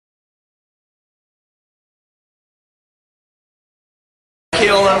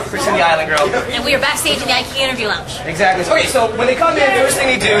Keola, Kristin the Island Girl. And we are backstage in the IKEA interview lounge. Exactly. Okay, so when they come in, first thing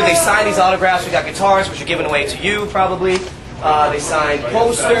they do, they sign these autographs. We got guitars, which are given away to you, probably. They sign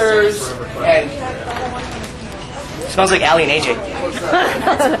posters, and... Smells like Allie and AJ.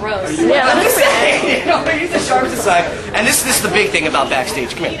 That's gross. Yeah, I'm just saying. You know, use the sharpest side. And this is the big thing about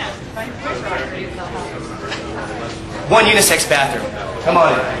Backstage. Come here. One unisex bathroom. Come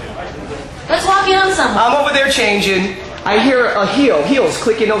on in. Let's walk in on someone. I'm over there changing. I hear a heels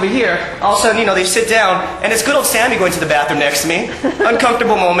clicking over here. All of a sudden, you know, they sit down, and it's good old Sammy going to the bathroom next to me.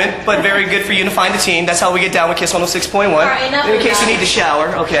 Uncomfortable moment, but very good for Unifying the Team. That's how we get down with Kiss 106.1. Right, in case you need to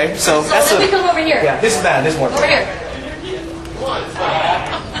shower, okay? So that's let me come over here. Yeah, this is bad. This is more. Over here.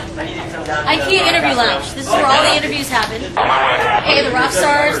 IKEA interview lounge. This is where all the interviews happen. Okay, the rock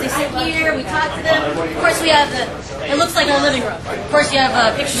stars, they sit here, we talk to them. Of course, we have it looks like our living room. Of course, you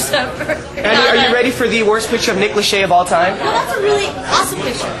have pictures of... And are you ready for the worst picture of Nick Lachey of all time? No, that's a really awesome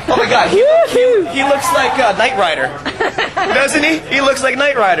picture. Oh my God, he looks like Knight Rider. Doesn't he? He looks like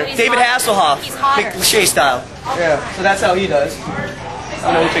Knight Rider. David Hasselhoff. He's hotter. Nick Lachey style. Yeah, so that's how he does. I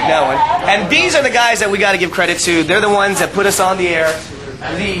don't know who picked that one. And these are the guys that we got to give credit to. They're the ones that put us on the air.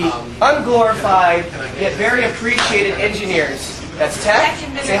 The unglorified yet very appreciated engineers. That's Ted.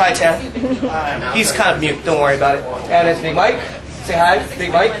 Say hi, Ted. He's kind of mute. Don't worry about it. And it's Big Mike. Say hi,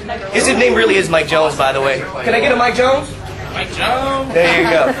 Big Mike. His name really is Mike Jones, by the way. Can I get a Mike Jones? Mike Jones. There you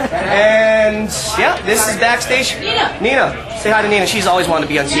go. And yeah, this is Backstage. Nina. Say hi to Nina. She's always wanted to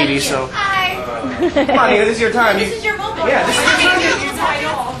be on TV, so. Hi. Come on, Nina. This is your time. This is your moment. Yeah, this is your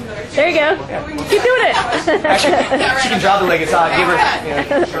time. There you go. Keep doing it. Actually, she can drop the leg. It's hot. Give her.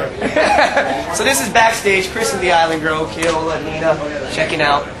 Yeah. So this is Backstage. Kristin the Island Girl, Keola, Nina, checking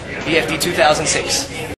out BFD 2006.